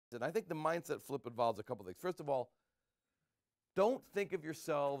And I think the mindset flip involves a couple things. First of all, don't think of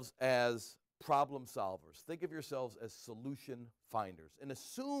yourselves as problem solvers. Think of yourselves as solution finders, and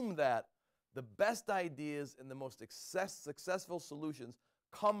assume that the best ideas and the most successful solutions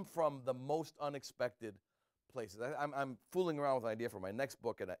come from the most unexpected places. I'm fooling around with an idea for my next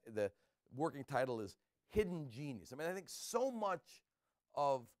book, and the working title is Hidden Genius. I mean, I think so much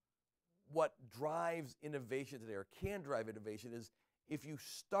of what drives innovation today, or can drive innovation, is if you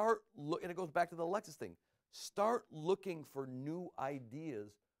start and it goes back to the Lexus thing, start looking for new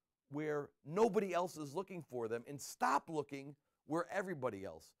ideas where nobody else is looking for them, and stop looking where everybody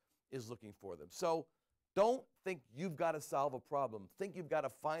else is looking for them. So don't think you've got to solve a problem. Think you've got to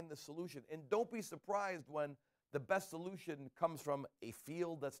find the solution. And don't be surprised when the best solution comes from a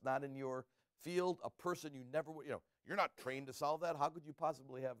field that's not in your field, a person you never would, you're not trained to solve that. How could you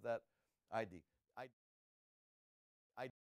possibly have that idea?